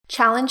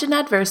Challenge and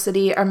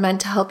adversity are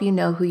meant to help you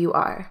know who you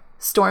are.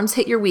 Storms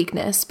hit your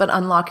weakness, but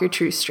unlock your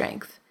true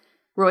strength.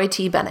 Roy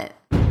T. Bennett.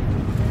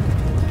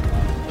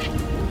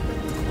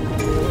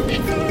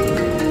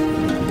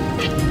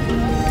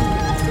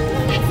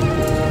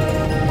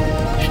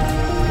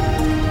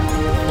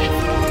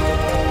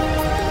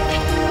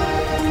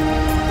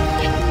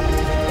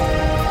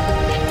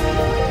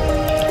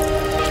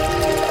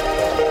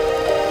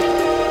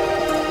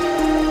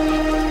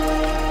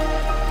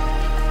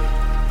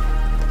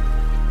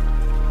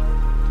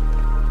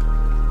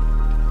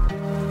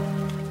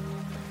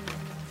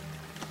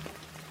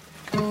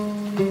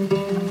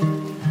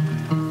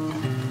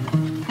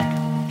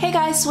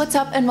 What's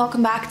up and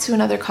welcome back to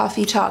another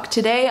coffee talk.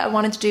 Today I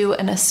wanted to do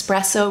an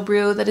espresso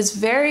brew that is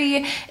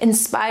very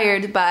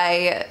inspired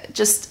by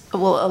a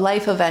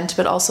life event,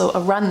 but also a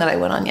run that I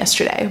went on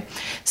yesterday.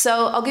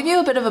 So I'll give you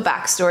a bit of a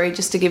backstory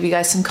just to give you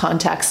guys some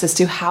context as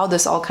to how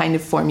this all kind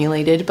of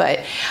formulated,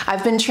 but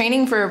I've been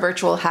training for a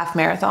virtual half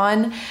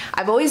marathon.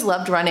 I've always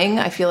loved running.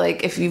 I feel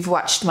like if you've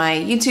watched my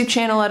YouTube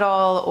channel at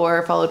all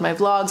or followed my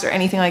vlogs or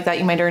anything like that,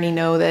 you might already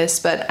know this,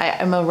 but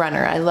I'm a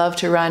runner. I love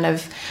to run.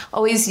 I've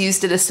always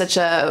used it as such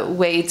a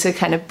way to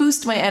kind of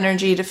boost my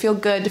energy, to feel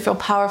good, to feel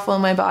powerful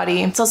in my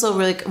body. It's also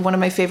really one of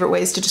my favorite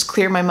ways to just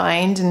clear my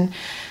mind and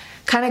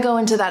kind of go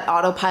into that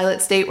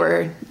autopilot state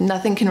where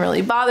nothing can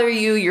really bother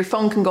you, your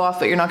phone can go off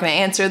but you're not going to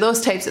answer,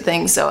 those types of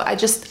things. So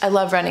I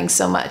love running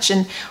so much.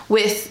 And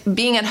with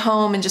being at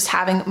home and just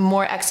having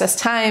more excess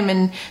time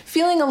and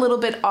feeling a little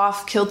bit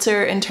off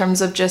kilter in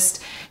terms of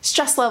just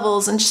stress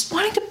levels and just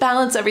wanting to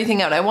balance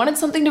everything out, I wanted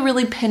something to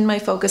really pin my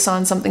focus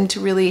on, something to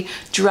really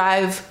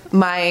drive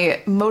my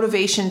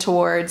motivation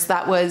towards,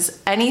 that was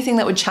anything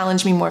that would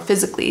challenge me more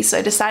physically. So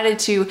I decided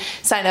to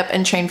sign up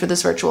and train for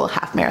this virtual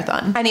half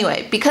marathon.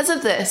 Anyway, because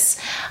of this,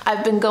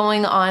 I've been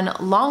going on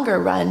longer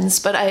runs,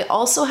 but I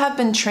also have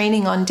been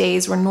training on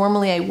days where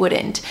normally I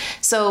wouldn't.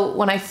 So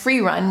when I free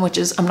run, which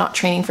is I'm not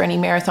training for any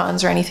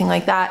marathons or anything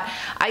like that,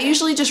 I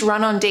usually just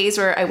run on days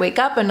where I wake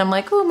up and I'm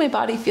like, oh, my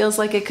body feels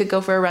like it could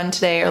go for a run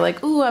today, or like,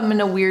 oh, I'm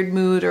in a weird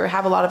mood or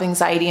have a lot of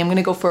anxiety, I'm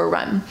gonna go for a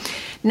run.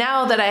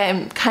 Now that I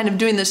am kind of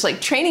doing this like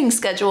training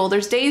schedule,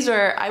 there's days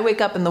where I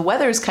wake up and the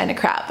weather's kind of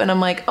crap and I'm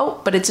like, oh,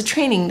 but it's a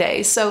training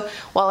day. So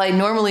while I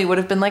normally would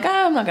have been like,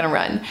 I'm not gonna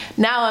run,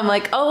 now I'm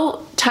like,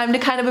 oh, time to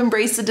kind of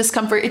embrace the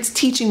discomfort. It's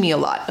teaching me a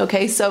lot,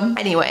 okay? So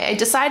anyway, I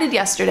decided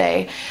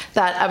yesterday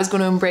that I was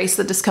going to embrace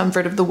the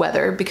discomfort of the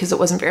weather because it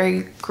wasn't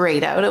very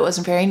great out, it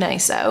wasn't very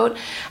nice out,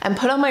 and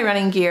put on my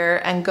running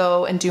gear and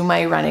go and do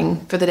my running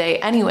for the day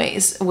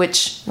anyways,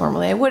 which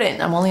normally I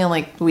wouldn't. I'm only on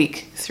like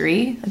week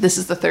 3. This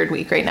is the 3rd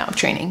week right now of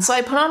training. So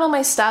I put on all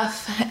my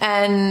stuff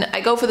and I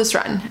go for this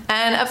run.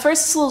 And at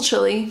first it's a little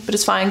chilly, but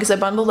it's fine because I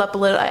bundled up a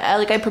little.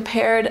 I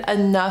prepared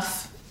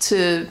enough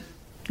to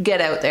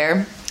get out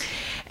there.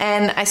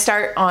 And I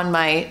start on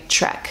my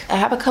trek. I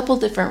have a couple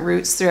different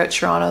routes throughout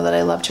Toronto that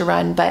I love to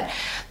run, but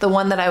the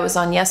one that I was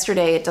on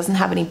yesterday, it doesn't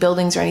have any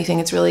buildings or anything.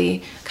 It's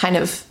really kind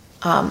of,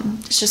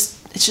 it's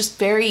just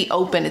very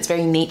open. It's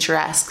very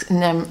nature-esque.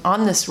 And I'm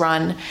on this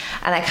run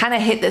and I kind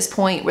of hit this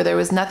point where there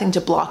was nothing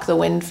to block the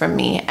wind from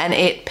me, and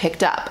it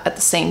picked up at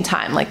the same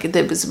time. Like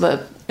it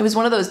was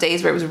one of those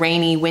days where it was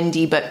rainy,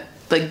 windy, but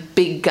like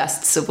big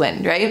gusts of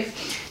wind, right?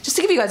 Just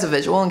to give you guys a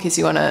visual in case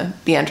you want to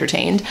be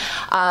entertained.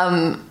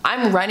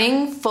 I'm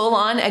running full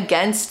on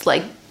against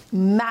like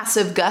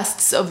massive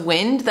gusts of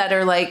wind that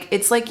are like,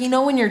 it's like, you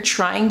know, when you're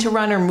trying to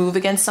run or move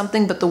against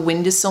something, but the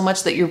wind is so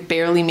much that you're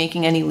barely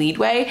making any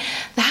leadway.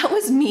 That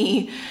was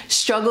me,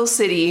 struggle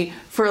city,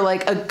 for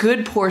like a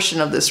good portion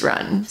of this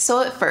run.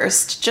 So at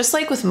first, just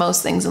like with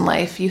most things in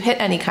life, you hit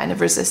any kind of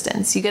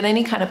resistance, you get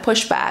any kind of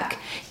pushback,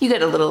 you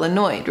get a little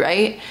annoyed,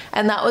 right?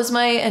 And that was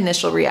my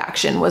initial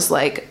reaction, was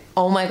like,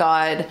 oh my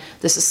God,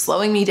 this is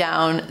slowing me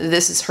down.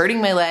 This is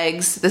hurting my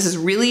legs. This is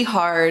really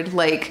hard.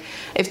 Like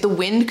if the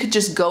wind could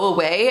just go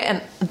away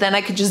and then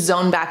I could just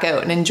zone back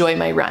out and enjoy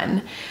my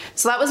run.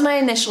 So that was my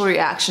initial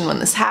reaction when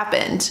this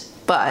happened.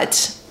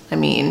 But I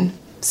mean,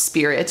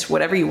 spirit,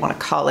 whatever you want to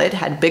call it,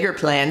 had bigger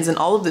plans, and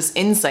all of this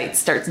insight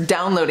starts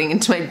downloading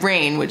into my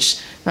brain, which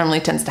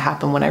normally tends to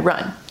happen when I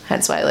run.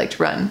 Hence why I like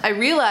to run. I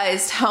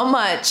realized how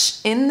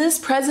much in this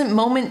present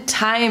moment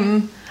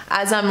time,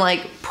 as I'm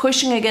like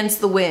pushing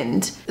against the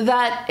wind,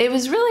 that it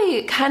was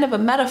really kind of a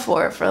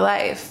metaphor for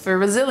life, for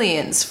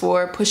resilience,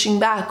 for pushing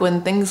back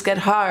when things get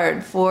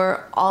hard,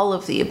 for all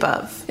of the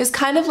above. It's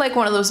kind of like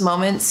one of those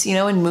moments, you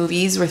know, in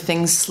movies where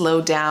things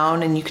slow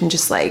down and you can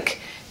just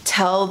like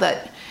tell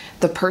that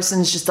the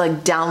person's just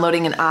like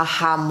downloading an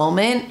aha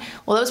moment.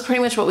 Well, that was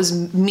pretty much what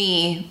was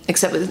me,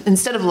 except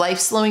instead of life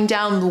slowing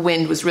down, the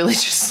wind was really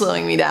just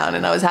slowing me down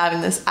and I was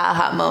having this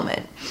aha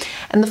moment.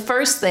 And the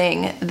first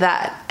thing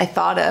that I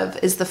thought of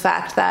is the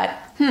fact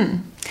that,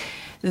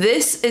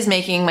 This is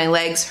making my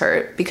legs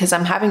hurt because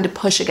I'm having to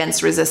push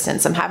against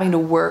resistance. I'm having to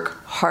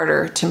work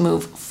harder to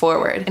move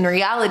forward. In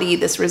reality,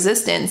 this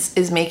resistance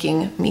is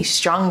making me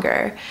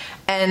stronger.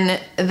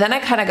 And then I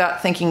kind of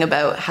got thinking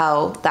about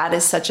how that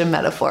is such a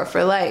metaphor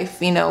for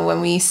life. You know, when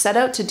we set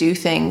out to do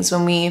things,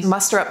 when we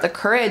muster up the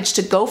courage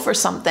to go for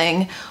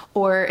something,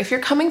 or if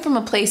you're coming from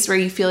a place where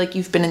you feel like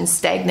you've been in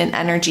stagnant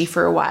energy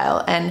for a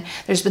while and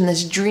there's been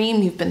this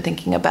dream you've been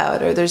thinking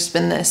about, or there's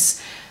been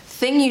this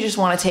thing you just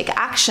want to take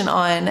action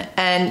on,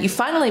 and you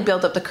finally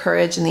build up the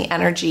courage and the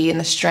energy and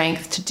the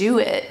strength to do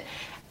it,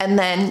 and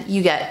then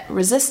you get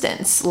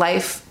resistance.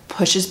 Life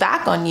pushes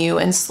back on you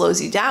and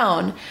slows you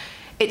down.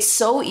 It's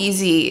so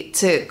easy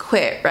to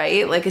quit,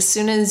 right? Like as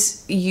soon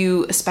as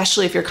you,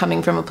 especially if you're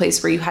coming from a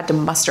place where you had to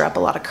muster up a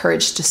lot of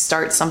courage to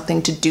start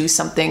something, to do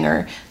something,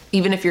 or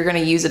even if you're going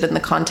to use it in the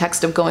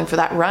context of going for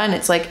that run,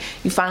 it's like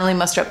you finally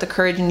muster up the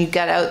courage and you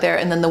get out there,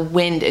 and then the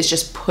wind is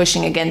just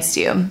pushing against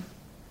you.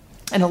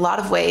 In a lot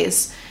of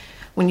ways,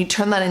 when you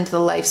turn that into the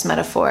life's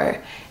metaphor,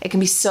 it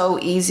can be so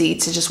easy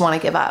to just want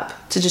to give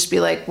up, to just be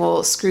like,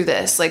 well, screw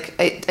this. Like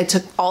I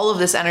took all of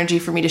this energy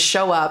for me to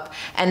show up,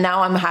 and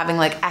now I'm having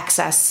like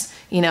excess,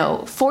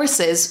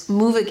 forces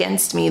move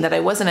against me that I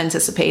wasn't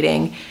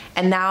anticipating.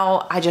 And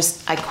now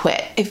I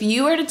quit. If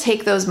you were to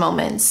take those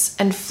moments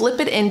and flip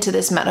it into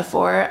this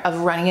metaphor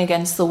of running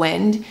against the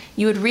wind,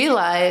 you would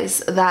realize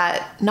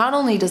that not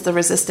only does the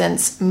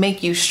resistance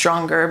make you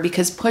stronger,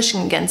 because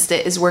pushing against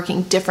it is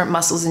working different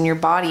muscles in your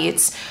body.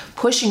 It's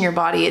pushing your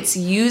body. It's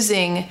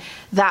using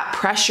that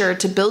pressure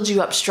to build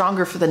you up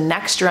stronger for the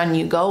next run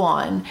you go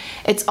on.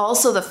 It's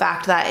also the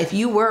fact that if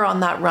you were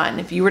on that run,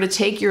 if you were to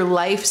take your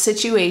life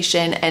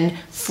situation and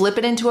flip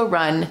it into a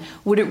run,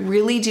 would it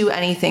really do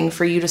anything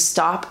for you to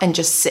stop and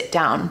just sit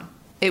down?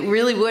 It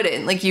really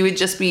wouldn't. Like you would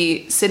just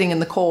be sitting in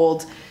the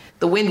cold.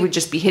 The wind would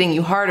just be hitting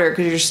you harder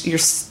because you're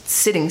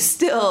sitting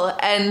still,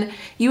 and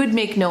you would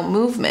make no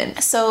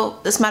movement. So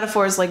this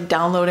metaphor is like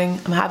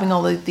downloading. I'm having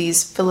all of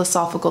these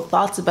philosophical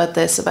thoughts about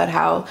this, about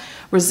how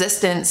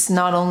resistance,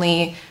 not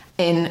only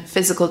in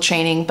physical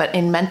training, but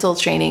in mental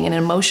training and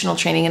emotional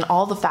training and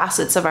all the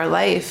facets of our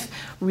life,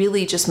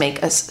 really just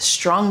make us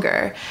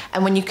stronger.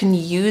 And when you can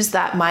use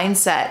that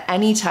mindset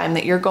anytime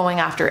that you're going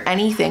after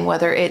anything,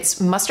 whether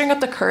it's mustering up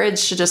the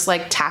courage to just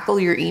like tackle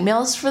your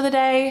emails for the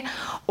day,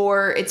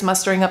 or it's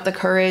mustering up the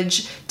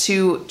courage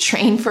to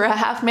train for a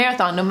half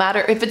marathon, no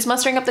matter if it's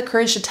mustering up the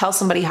courage to tell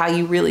somebody how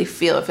you really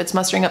feel, if it's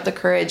mustering up the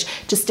courage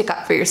to stick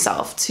up for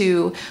yourself,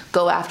 to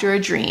go after a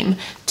dream,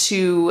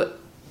 to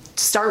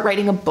start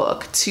writing a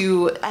book,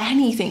 to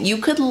anything. You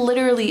could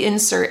literally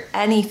insert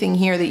anything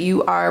here that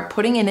you are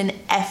putting in an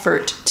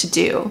effort to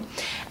do.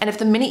 And if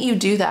the minute you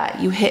do that,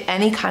 you hit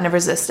any kind of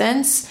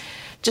resistance,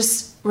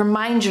 just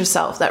remind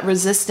yourself that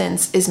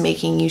resistance is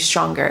making you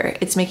stronger.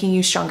 It's making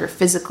you stronger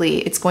physically.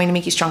 It's going to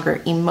make you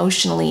stronger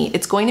emotionally.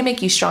 It's going to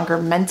make you stronger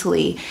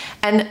mentally.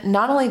 And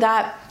not only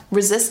that,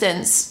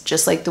 resistance,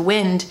 just like the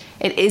wind,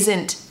 it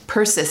isn't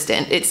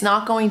persistent. It's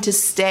not going to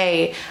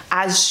stay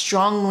as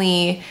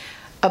strongly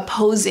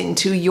opposing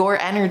to your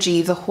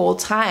energy the whole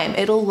time.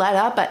 It'll let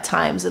up at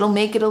times. It'll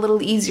make it a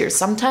little easier.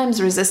 Sometimes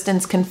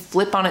resistance can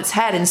flip on its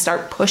head and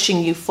start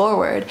pushing you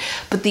forward.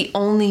 But the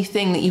only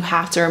thing that you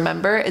have to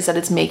remember is that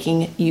it's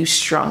making you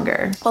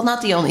stronger. Well,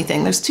 not the only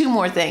thing. There's two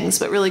more things,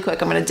 but really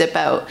quick, I'm going to dip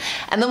out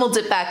and then we'll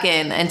dip back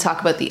in and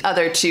talk about the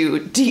other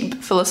two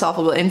deep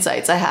philosophical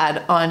insights I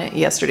had on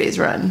yesterday's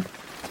run.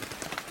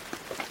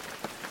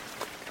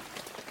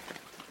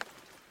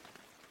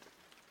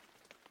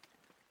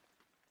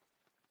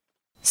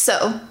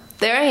 So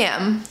there I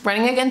am,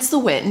 running against the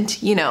wind,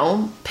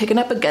 picking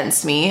up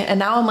against me. And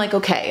now I'm like,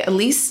 okay, at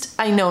least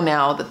I know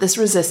now that this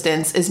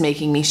resistance is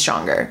making me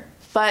stronger.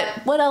 But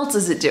what else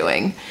is it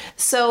doing?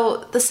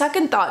 So the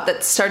second thought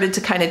that started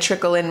to kind of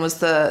trickle in was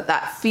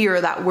that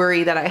fear, that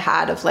worry that I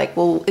had of like,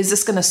 well, is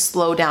this going to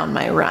slow down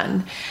my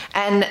run?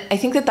 And I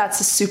think that that's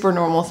a super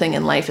normal thing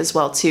in life as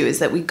well too, is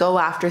that we go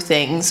after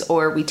things,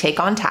 or we take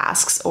on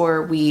tasks,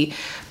 or we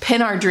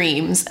pin our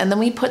dreams, and then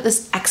we put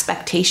this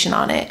expectation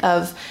on it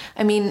of,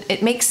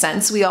 it makes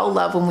sense. We all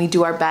love when we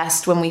do our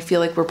best, when we feel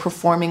like we're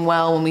performing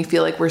well, when we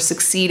feel like we're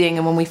succeeding,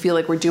 and when we feel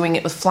like we're doing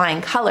it with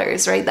flying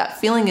colors, right? That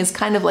feeling is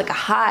kind of like a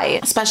high,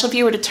 especially if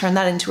you were to turn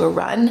that into a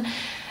run.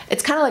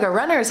 It's kind of like a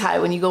runner's high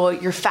when you go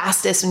your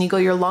fastest, when you go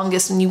your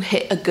longest, when you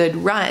hit a good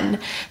run.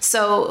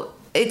 So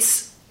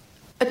it's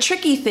a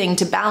tricky thing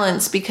to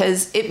balance,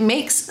 because it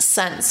makes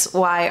sense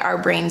why our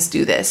brains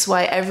do this,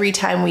 why every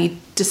time we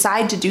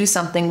decide to do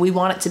something, we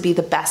want it to be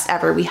the best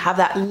ever. We have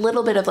that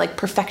little bit of like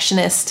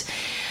perfectionist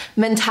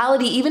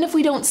mentality, even if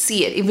we don't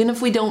see it, even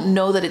if we don't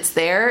know that it's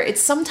there,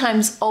 it's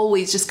sometimes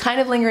always just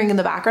kind of lingering in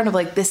the background of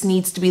like, this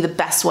needs to be the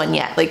best one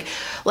yet. Like,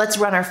 let's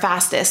run our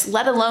fastest,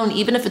 let alone,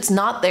 even if it's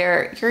not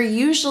there, you're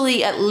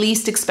usually at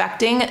least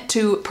expecting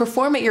to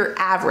perform at your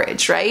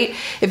average, right?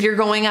 If you're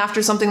going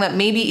after something that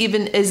maybe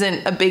even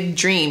isn't a big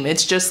dream,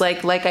 it's just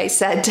like I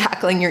said,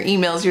 tackling your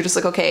emails, you're just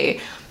like, okay,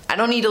 I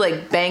don't need to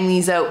like bang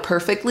these out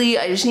perfectly.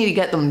 I just need to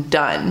get them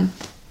done.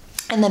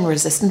 And then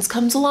resistance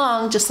comes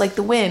along, just like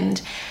the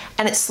wind,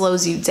 and it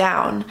slows you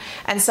down.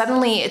 And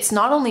suddenly it's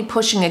not only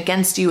pushing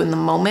against you in the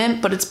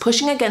moment, but it's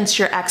pushing against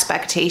your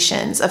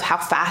expectations of how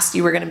fast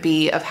you were going to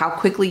be, of how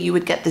quickly you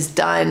would get this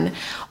done,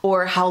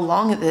 or how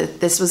long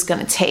this was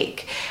going to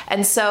take.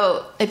 And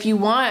so if you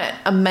want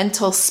a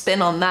mental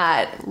spin on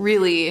that,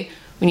 really,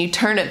 when you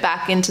turn it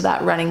back into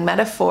that running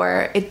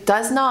metaphor, it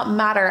does not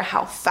matter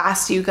how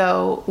fast you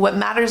go. What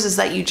matters is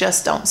that you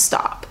just don't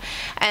stop.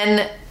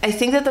 And I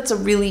think that that's a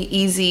really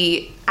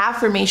easy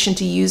affirmation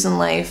to use in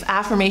life,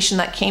 affirmation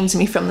that came to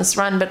me from this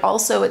run, but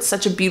also it's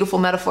such a beautiful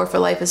metaphor for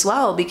life as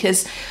well,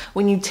 because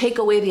when you take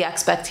away the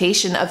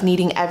expectation of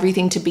needing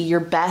everything to be your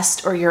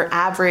best or your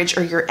average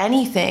or your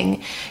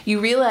anything, you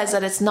realize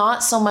that it's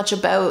not so much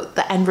about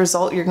the end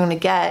result you're going to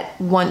get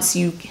once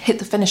you hit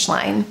the finish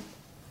line.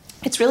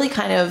 It's really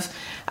kind of,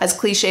 as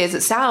cliche as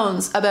it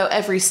sounds, about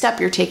every step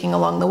you're taking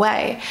along the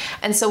way.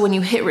 And so when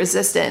you hit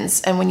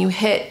resistance and when you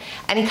hit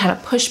any kind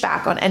of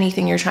pushback on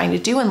anything you're trying to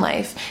do in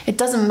life, it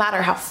doesn't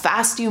matter how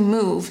fast you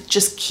move,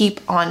 just keep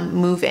on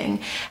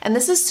moving. And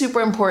this is super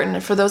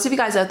important for those of you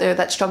guys out there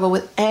that struggle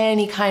with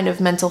any kind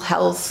of mental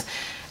health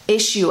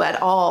issue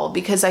at all,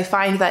 because I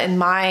find that in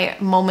my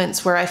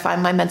moments where I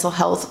find my mental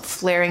health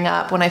flaring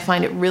up, when I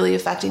find it really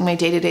affecting my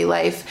day-to-day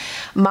life,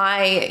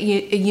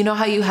 you know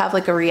how you have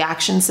like a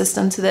reaction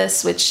system to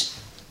this, which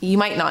you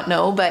might not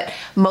know, but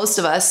most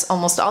of us,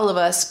 almost all of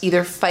us,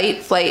 either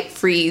fight, flight,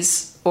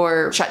 freeze,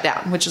 or shut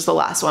down, which is the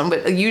last one.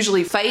 But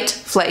usually fight,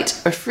 flight,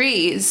 or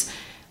freeze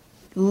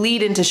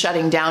lead into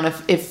shutting down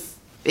if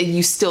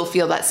you still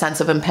feel that sense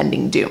of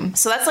impending doom.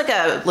 So that's like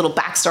a little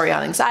backstory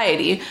on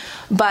anxiety.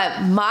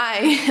 But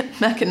my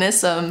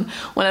mechanism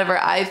whenever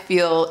I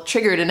feel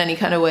triggered in any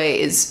kind of way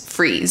is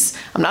freeze.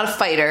 I'm not a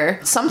fighter.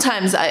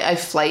 Sometimes I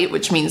flight,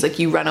 which means like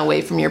you run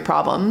away from your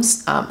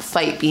problems.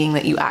 Fight being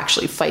that you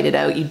actually fight it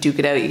out, you duke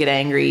it out, you get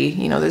angry.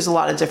 You know, there's a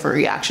lot of different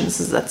reactions.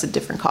 So that's a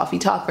different coffee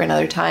talk for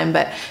another time.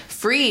 But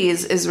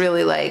freeze is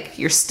really like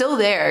you're still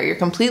there, you're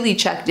completely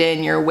checked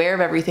in, you're aware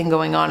of everything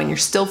going on, and you're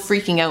still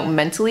freaking out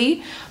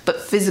mentally, but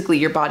physically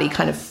your body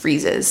kind of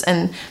freezes.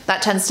 And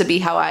that tends to be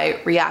how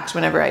I react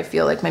whenever I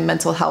feel like my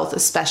mental health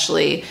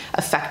especially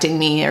affecting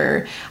me,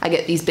 or I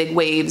get these big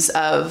waves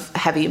of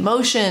heavy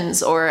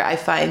emotions, or I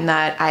find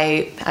that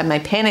my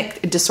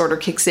panic disorder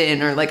kicks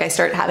in, or like I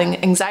start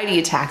having anxiety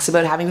attacks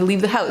about having to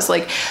leave the house.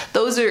 Like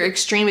those are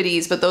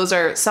extremities, but those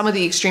are some of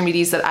the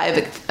extremities that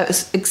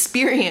I've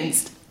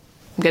experienced.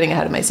 I'm getting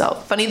ahead of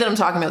myself. Funny that I'm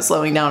talking about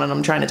slowing down and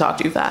I'm trying to talk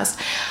too fast.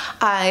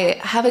 I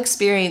have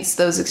experienced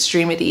those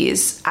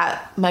extremities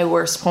at my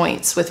worst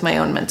points with my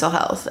own mental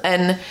health.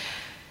 And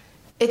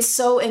it's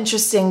so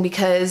interesting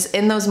because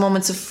in those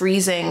moments of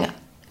freezing,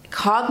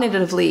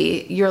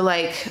 cognitively, you're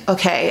like,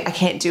 okay, I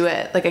can't do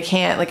it. Like I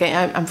can't, like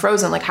I'm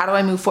frozen. Like, how do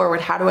I move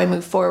forward? How do I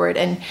move forward?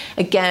 And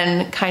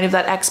again, kind of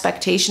that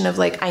expectation of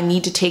like, I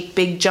need to take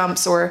big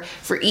jumps, or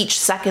for each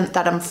second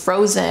that I'm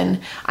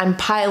frozen, I'm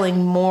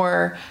piling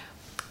more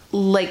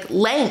like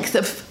length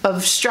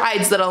of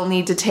strides that I'll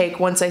need to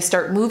take once I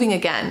start moving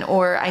again,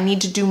 or I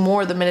need to do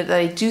more the minute that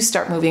I do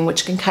start moving,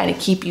 which can kind of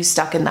keep you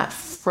stuck in that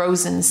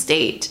frozen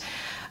state.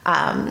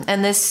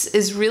 And this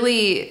is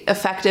really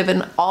effective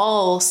in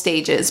all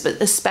stages, but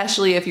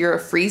especially if you're a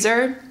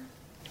freezer,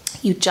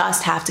 you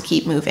just have to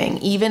keep moving,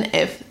 even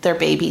if they're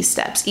baby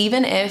steps,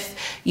 even if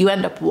you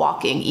end up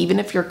walking, even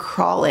if you're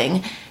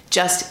crawling,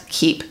 just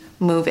keep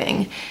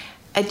moving.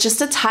 Just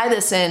to tie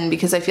this in,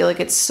 because I feel like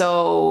it's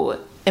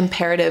so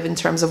imperative in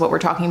terms of what we're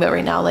talking about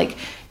right now, like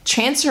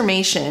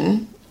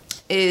transformation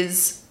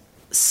is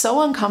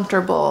so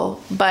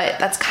uncomfortable, but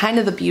that's kind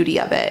of the beauty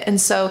of it.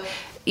 And so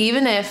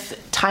even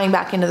if, tying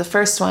back into the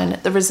first one,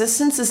 the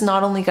resistance is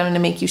not only going to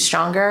make you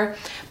stronger,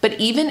 but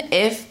even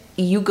if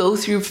you go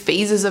through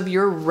phases of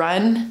your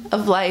run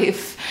of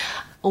life,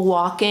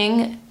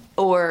 walking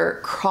or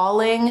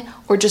crawling,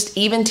 or just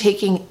even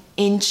taking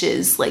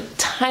inches, like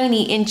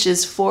tiny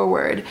inches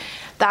forward,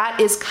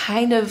 that is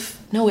kind of,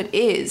 no, it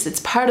is.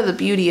 It's part of the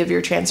beauty of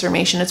your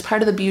transformation. It's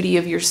part of the beauty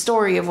of your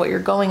story, of what you're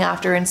going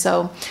after. And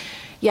so,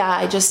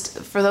 yeah,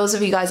 for those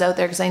of you guys out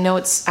there, because I know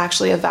it's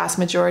actually a vast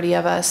majority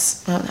of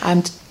us,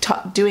 I'm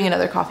doing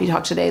another coffee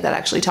talk today that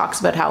actually talks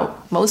about how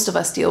most of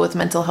us deal with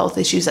mental health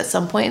issues at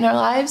some point in our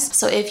lives.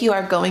 So if you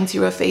are going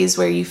through a phase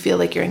where you feel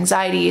like your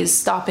anxiety is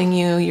stopping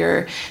you,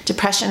 your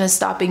depression is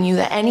stopping you,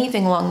 that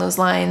anything along those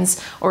lines,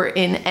 or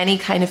in any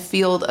kind of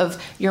field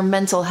of your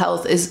mental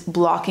health is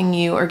blocking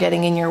you or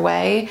getting in your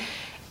way,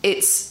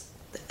 it's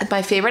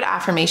my favorite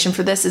affirmation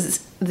for this is,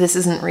 this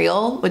isn't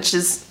real, which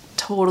is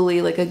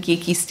totally like a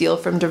geeky steal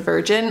from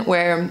Divergent,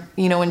 where,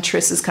 you know, when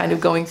Triss is kind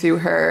of going through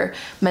her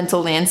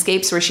mental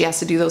landscapes where she has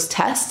to do those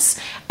tests,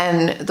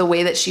 and the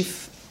way that she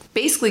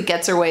basically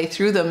gets her way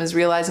through them is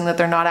realizing that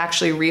they're not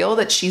actually real,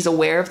 that she's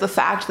aware of the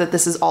fact that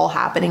this is all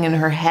happening in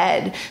her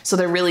head. So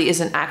there really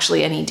isn't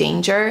actually any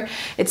danger.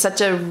 It's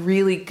such a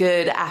really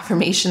good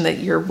affirmation that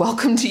you're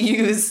welcome to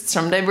use. It's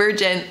from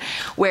Divergent,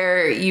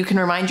 where you can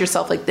remind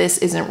yourself like this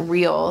isn't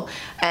real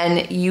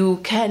and you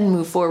can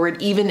move forward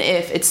even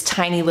if it's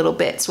tiny little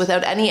bits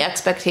without any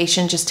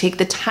expectation. Just take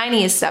the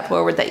tiniest step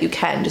forward that you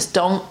can. Just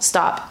don't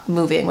stop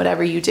moving,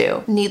 whatever you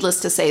do. Needless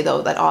to say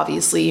though, that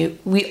obviously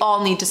we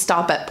all need to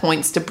stop at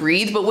points to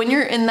breathe, but when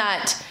you're in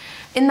that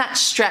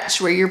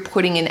stretch where you're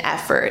putting in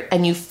effort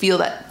and you feel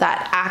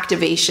that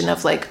activation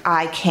of like,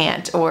 I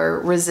can't, or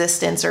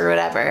resistance or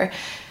whatever,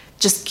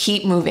 just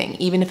keep moving,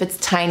 even if it's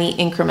tiny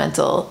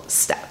incremental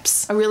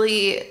steps. A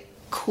really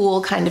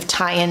cool kind of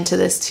tie into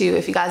this too,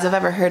 if you guys have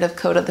ever heard of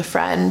Coda the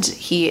Friend,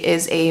 he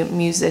is a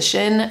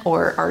musician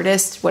or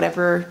artist,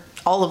 whatever,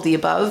 all of the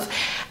above.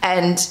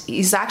 And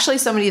he's actually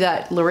somebody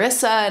that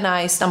Larissa and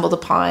I stumbled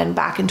upon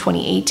back in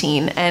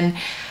 2018. And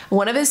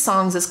one of his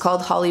songs is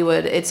called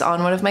Hollywood. It's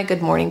on one of my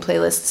Good Morning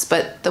playlists,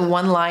 but the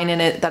one line in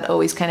it that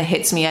always kind of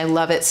hits me, I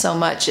love it so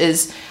much,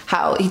 is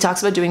how he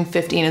talks about doing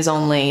 50 in his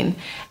own lane.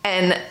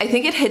 And I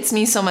think it hits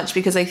me so much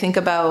because I think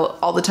about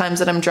all the times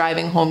that I'm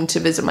driving home to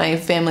visit my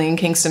family in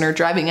Kingston or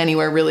driving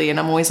anywhere really, and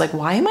I'm always like,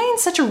 why am I in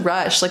such a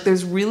rush? Like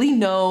there's really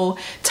no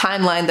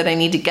timeline that I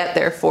need to get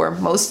there for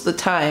most of the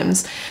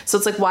times. So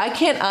it's like, why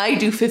can't I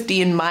do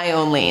 50 in my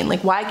own lane?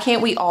 Like why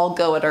can't we all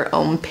go at our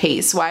own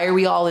pace? Why are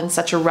we all in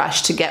such a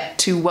rush to get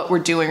to what we're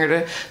doing or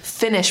to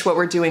finish what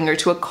we're doing or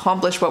to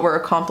accomplish what we're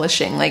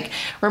accomplishing? Like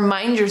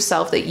remind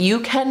yourself that you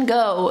can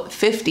go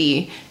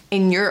 50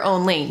 in your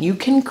own lane. You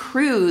can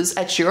cruise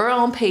at your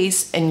own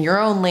pace in your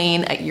own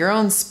lane at your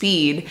own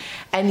speed,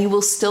 and you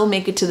will still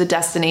make it to the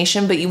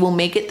destination, but you will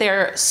make it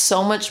there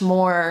so much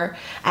more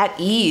at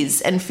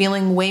ease and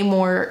feeling way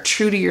more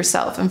true to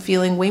yourself and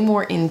feeling way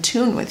more in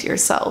tune with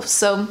yourself.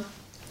 So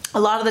a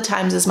lot of the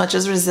times, as much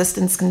as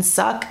resistance can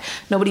suck,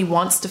 nobody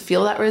wants to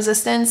feel that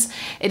resistance.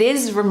 It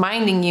is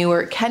reminding you,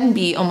 or it can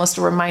be almost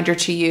a reminder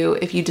to you,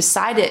 if you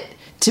decide it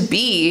to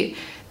be,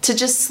 to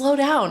just slow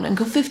down and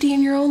go 50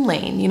 in your own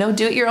lane. You know,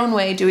 do it your own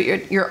way, do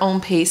it your own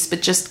pace,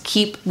 but just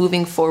keep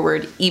moving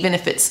forward, even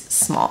if it's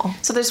small.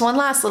 So there's one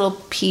last little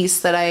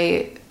piece that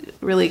I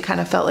really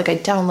kind of felt like I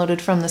downloaded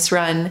from this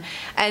run,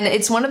 and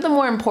it's one of the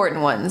more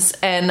important ones.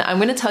 And I'm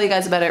going to tell you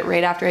guys about it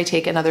right after I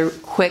take another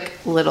quick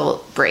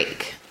little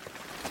break.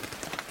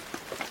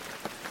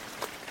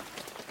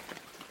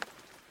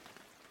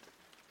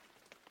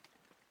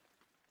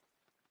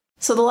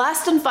 So the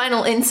last and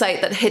final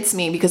insight that hits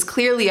me, because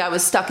clearly I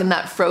was stuck in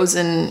that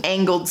frozen,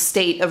 angled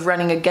state of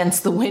running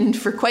against the wind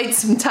for quite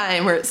some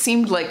time, or it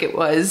seemed like it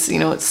was, you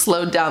know, it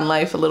slowed down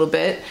life a little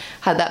bit,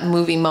 had that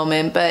movie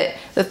moment. But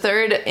the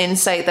third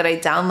insight that I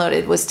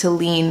downloaded was to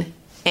lean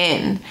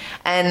in.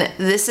 And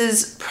this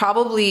is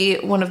probably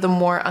one of the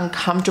more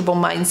uncomfortable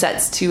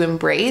mindsets to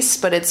embrace,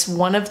 but it's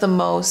one of the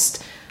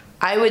most,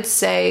 I would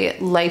say,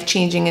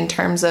 life-changing in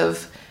terms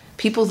of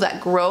people that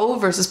grow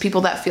versus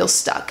people that feel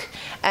stuck.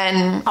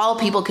 And all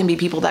people can be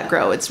people that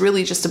grow. It's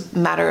really just a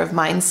matter of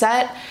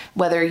mindset,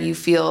 whether you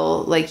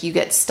feel like you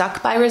get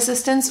stuck by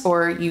resistance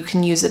or you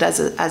can use it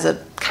as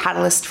a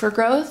catalyst for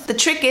growth. The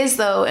trick is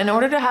though, in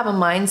order to have a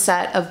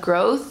mindset of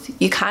growth,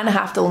 you kind of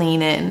have to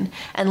lean in.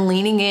 And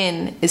leaning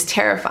in is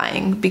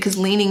terrifying because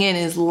leaning in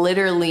is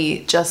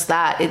literally just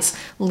that. It's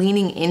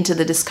leaning into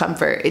the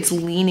discomfort. It's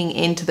leaning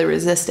into the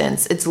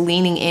resistance. It's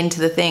leaning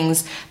into the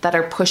things that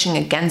are pushing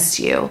against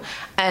you.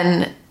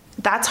 And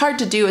that's hard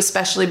to do,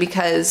 especially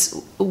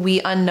because we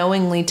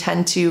unknowingly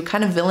tend to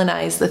kind of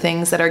villainize the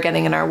things that are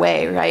getting in our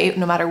way, right?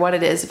 No matter what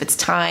it is, if it's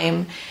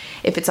time,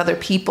 if it's other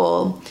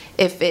people,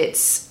 if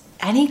it's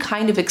any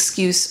kind of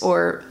excuse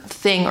or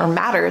thing or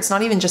matter. It's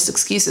not even just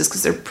excuses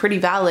because they're pretty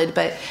valid,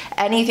 but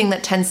anything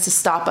that tends to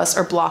stop us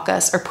or block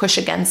us or push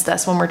against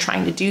us when we're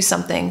trying to do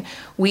something,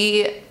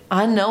 we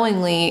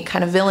unknowingly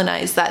kind of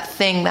villainize that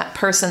thing, that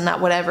person,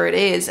 that whatever it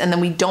is, and then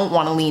we don't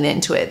want to lean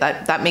into it.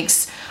 That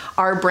makes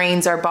our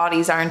brains, our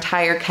bodies, our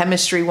entire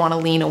chemistry want to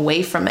lean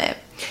away from it.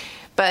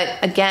 But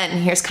again,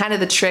 here's kind of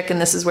the trick, and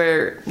this is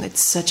where it's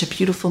such a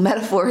beautiful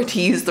metaphor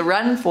to use the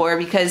run for,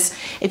 because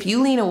if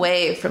you lean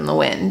away from the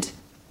wind,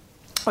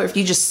 or if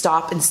you just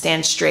stop and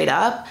stand straight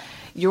up,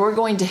 you're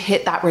going to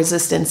hit that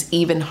resistance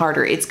even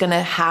harder. It's going to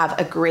have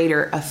a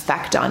greater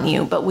effect on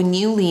you. But when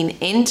you lean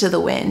into the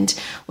wind,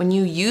 when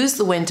you use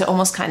the wind to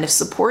almost kind of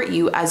support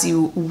you as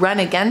you run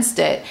against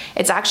it,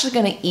 it's actually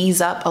going to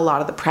ease up a lot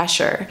of the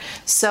pressure.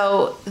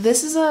 So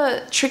this is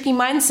a tricky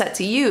mindset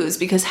to use,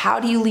 because how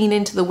do you lean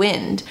into the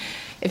wind?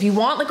 If you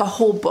want like a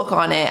whole book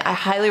on it, I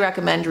highly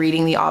recommend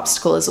reading The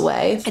Obstacle Is a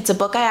Way. It's a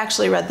book I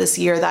actually read this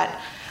year that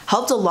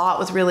helped a lot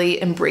with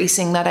really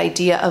embracing that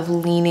idea of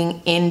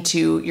leaning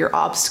into your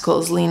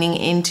obstacles, leaning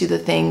into the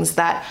things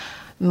that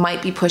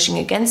might be pushing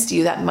against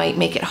you, that might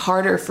make it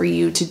harder for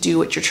you to do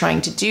what you're trying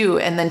to do,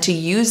 and then to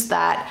use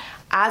that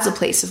as a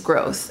place of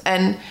growth.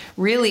 And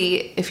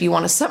really, if you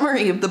want a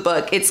summary of the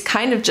book, it's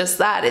kind of just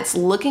that. It's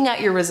looking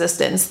at your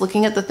resistance,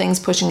 looking at the things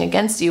pushing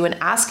against you, and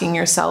asking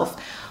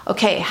yourself,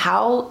 okay,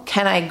 how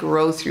can I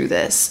grow through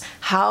this?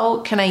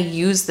 How can I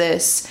use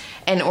this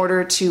in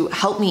order to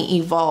help me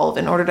evolve,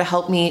 in order to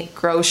help me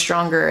grow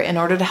stronger, in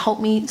order to help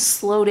me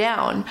slow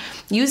down?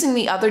 Using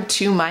the other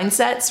two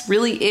mindsets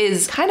really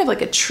is kind of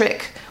like a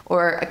trick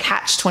or a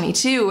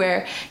catch-22,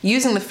 where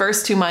using the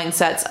first two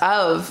mindsets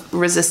of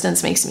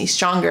resistance makes me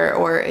stronger,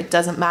 or it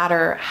doesn't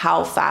matter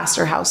how fast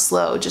or how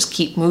slow, just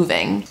keep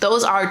moving.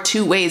 Those are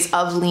two ways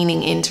of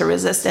leaning into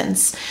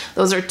resistance.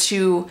 Those are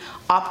two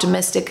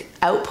optimistic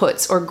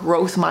outputs or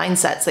growth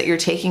mindsets that you're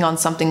taking on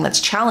something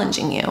that's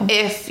challenging you.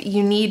 If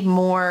you need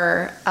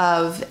more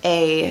of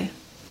a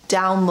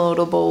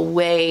downloadable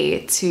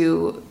way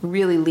to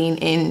really lean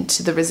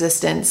into the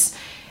resistance,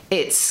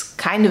 it's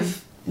kind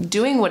of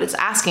doing what it's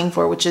asking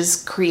for, which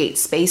is create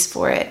space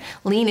for it.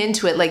 Lean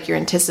into it like you're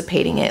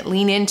anticipating it.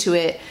 Lean into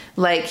it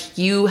like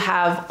you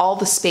have all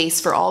the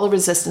space for all the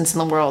resistance in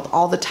the world,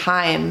 all the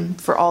time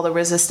for all the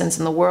resistance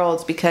in the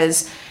world,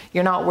 because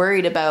you're not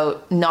worried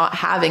about not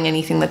having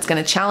anything that's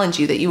going to challenge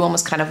you, that you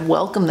almost kind of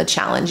welcome the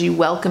challenge. You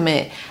welcome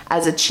it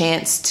as a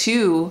chance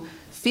to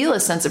feel a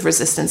sense of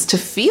resistance, to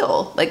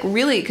feel like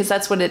really, because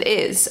that's what it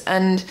is.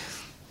 And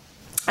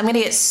I'm going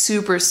to get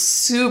super,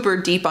 super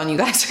deep on you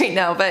guys right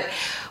now, but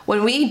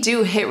when we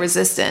do hit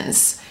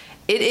resistance,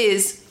 it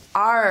is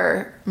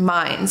our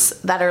minds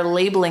that are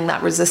labeling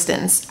that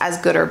resistance as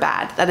good or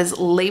bad. That is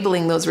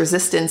labeling those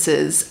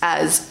resistances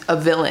as a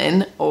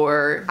villain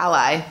or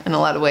ally in a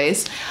lot of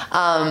ways.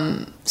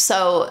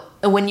 So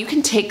when you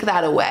can take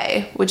that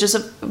away, which is a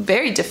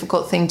very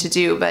difficult thing to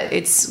do, but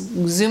it's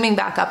zooming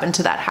back up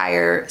into that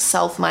higher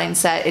self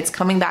mindset, it's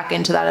coming back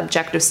into that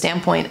objective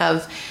standpoint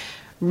of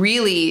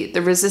really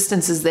the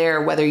resistance is there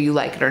whether you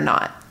like it or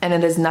not, and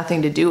it has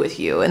nothing to do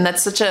with you. And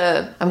that's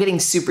I'm getting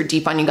super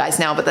deep on you guys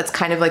now, but that's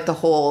kind of like the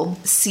whole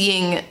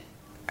seeing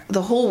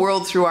the whole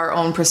world through our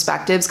own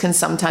perspectives can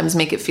sometimes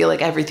make it feel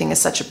like everything is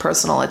such a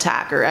personal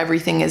attack, or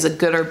everything is a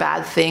good or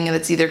bad thing, and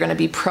it's either going to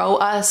be pro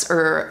us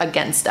or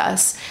against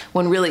us,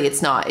 when really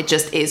it's not. It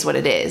just is what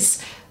it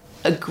is.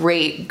 A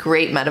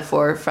great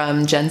metaphor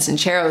from Jen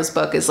Sincero's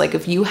book is like,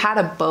 if you had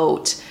a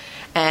boat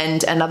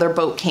and another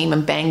boat came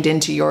and banged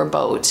into your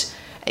boat,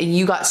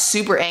 you got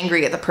super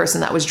angry at the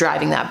person that was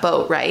driving that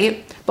boat,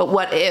 right? But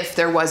what if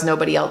there was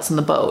nobody else in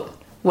the boat?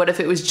 What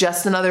if it was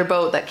just another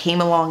boat that came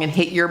along and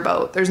hit your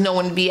boat? There's no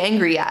one to be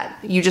angry at.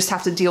 You just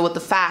have to deal with the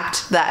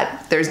fact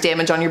that there's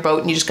damage on your boat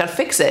and you just got to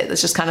fix it.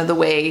 That's just kind of the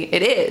way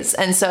it is.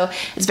 And so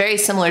it's very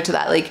similar to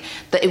that. Like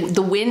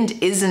the wind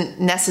isn't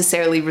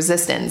necessarily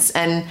resistance.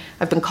 And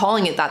I've been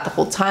calling it that the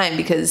whole time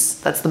because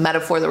that's the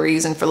metaphor that we're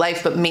using for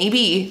life. But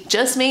maybe,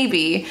 just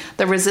maybe,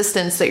 the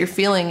resistance that you're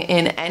feeling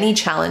in any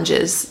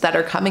challenges that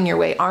are coming your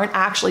way aren't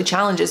actually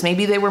challenges.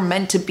 Maybe they were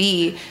meant to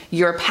be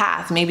your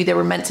path. Maybe they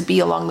were meant to be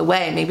along the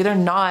way. Maybe they're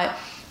not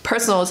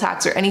personal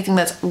attacks or anything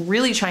that's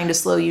really trying to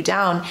slow you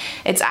down.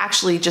 It's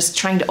actually just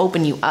trying to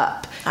open you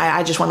up.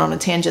 I just went on a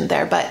tangent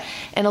there, but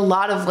in a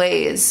lot of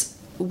ways,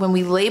 when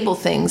we label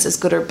things as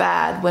good or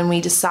bad, when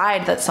we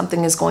decide that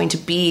something is going to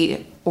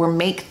be or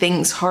make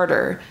things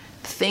harder,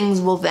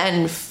 things will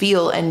then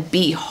feel and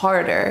be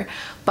harder.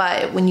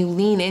 But when you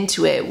lean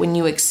into it, when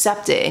you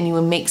accept it and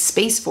you make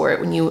space for it,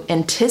 when you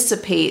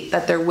anticipate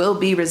that there will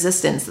be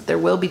resistance, that there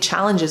will be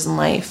challenges in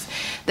life,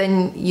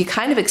 then you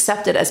kind of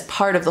accept it as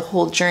part of the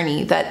whole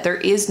journey, that there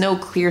is no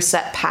clear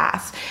set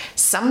path.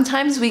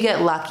 Sometimes we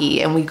get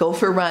lucky and we go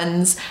for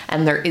runs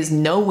and there is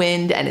no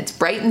wind and it's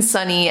bright and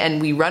sunny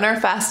and we run our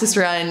fastest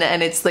run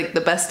and it's like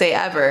the best day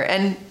ever.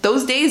 And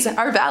those days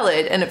are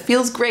valid and it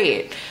feels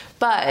great,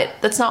 but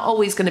that's not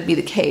always going to be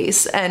the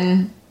case.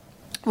 And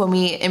when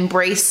we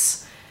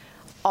embrace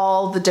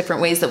all the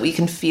different ways that we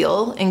can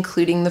feel,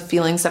 including the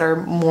feelings that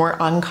are more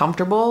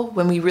uncomfortable,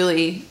 when we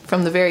really,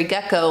 from the very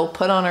get-go,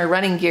 put on our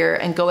running gear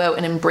and go out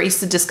and embrace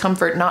the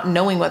discomfort, not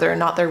knowing whether or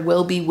not there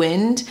will be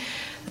wind,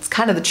 that's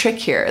kind of the trick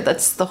here.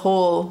 That's the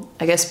whole,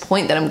 I guess,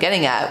 point that I'm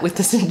getting at with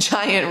this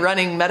giant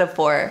running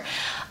metaphor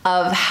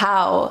of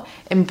how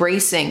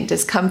embracing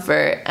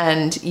discomfort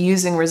and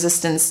using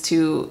resistance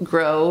to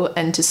grow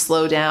and to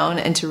slow down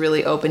and to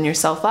really open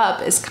yourself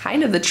up is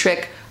kind of the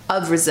trick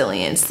of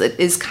resilience. That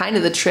is kind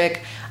of the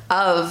trick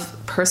of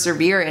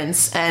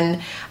perseverance.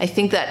 And I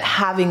think that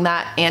having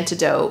that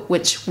antidote,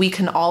 which we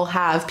can all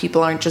have,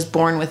 people aren't just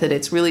born with it,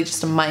 it's really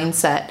just a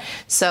mindset.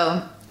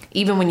 So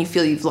even when you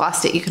feel you've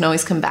lost it, you can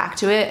always come back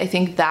to it. I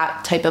think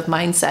that type of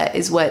mindset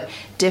is what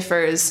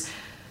differs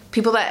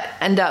people that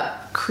end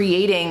up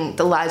creating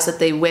the lives that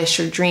they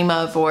wish or dream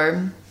of,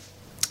 or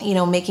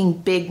making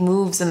big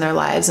moves in their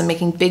lives and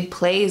making big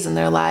plays in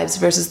their lives,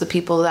 versus the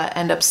people that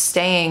end up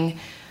staying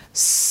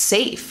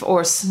safe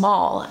or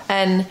small.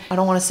 And I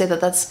don't want to say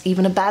that that's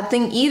even a bad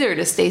thing either,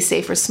 to stay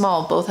safe or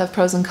small. Both have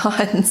pros and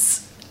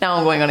cons. Now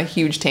I'm going on a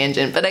huge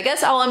tangent, but I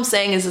guess all I'm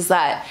saying is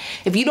that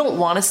if you don't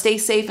want to stay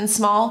safe and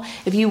small,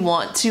 if you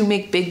want to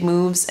make big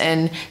moves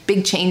and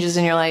big changes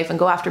in your life and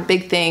go after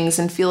big things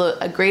and feel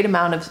a great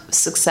amount of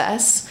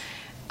success,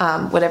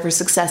 whatever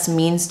success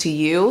means to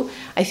you,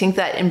 I think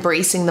that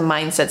embracing the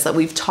mindsets that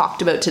we've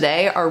talked about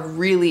today are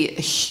really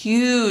a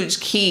huge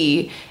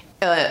key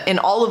in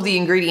all of the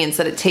ingredients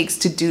that it takes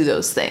to do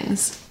those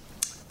things.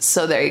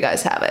 So there you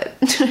guys have it.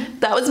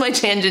 That was my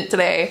tangent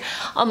today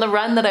on the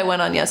run that I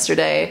went on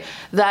yesterday.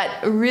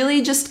 That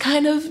really just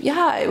kind of,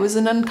 it was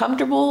an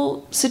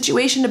uncomfortable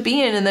situation to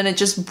be in, and then it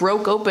just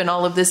broke open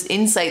all of this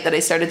insight that I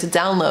started to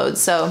download.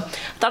 So I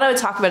thought I would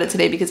talk about it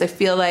today because I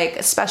feel like,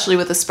 especially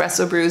with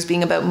espresso brews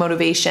being about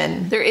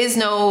motivation, there is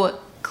no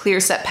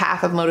clear set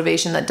path of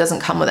motivation that doesn't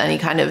come with any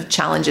kind of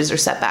challenges or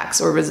setbacks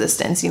or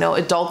resistance. You know,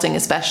 adulting,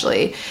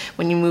 especially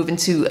when you move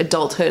into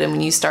adulthood and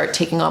when you start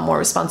taking on more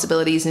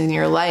responsibilities in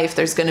your life,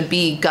 there's going to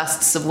be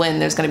gusts of wind.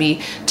 There's going to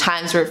be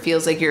times where it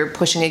feels like you're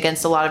pushing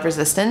against a lot of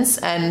resistance,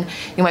 and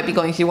you might be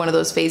going through one of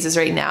those phases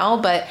right now.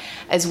 But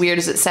as weird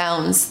as it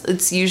sounds,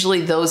 it's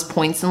usually those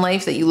points in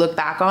life that you look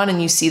back on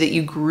and you see that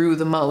you grew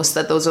the most,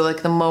 that those are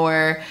like the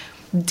more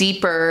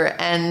deeper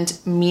and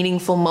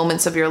meaningful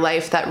moments of your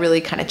life that really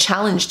kind of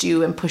challenged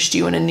you and pushed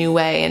you in a new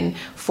way and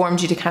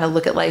formed you to kind of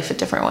look at life a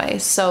different way.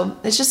 So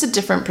it's just a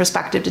different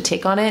perspective to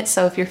take on it.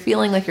 So if you're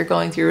feeling like you're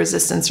going through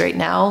resistance right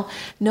now,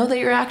 know that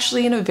you're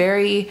actually in a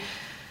very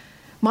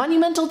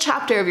monumental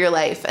chapter of your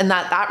life, and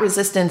that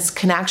resistance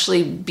can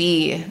actually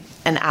be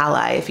an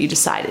ally if you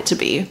decide it to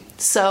be.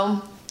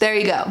 So there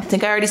you go. I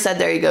think I already said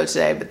there you go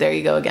today, but there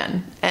you go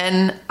again.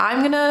 And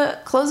I'm gonna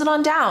close it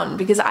on down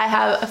because I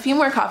have a few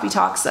more coffee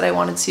talks that I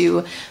wanted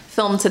to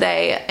film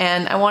today,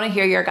 and I want to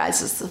hear your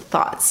guys'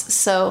 thoughts.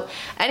 So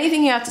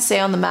anything you have to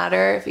say on the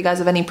matter, if you guys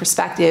have any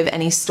perspective,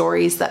 any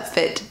stories that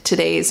fit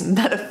today's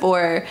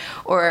metaphor,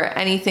 or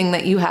anything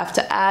that you have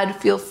to add,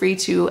 feel free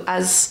to,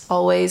 as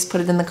always, put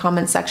it in the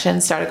comment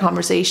section, start a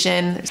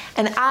conversation.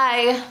 And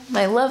I,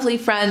 my lovely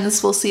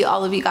friends, will see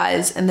all of you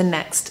guys in the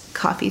next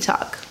coffee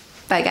talk.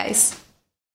 Bye guys.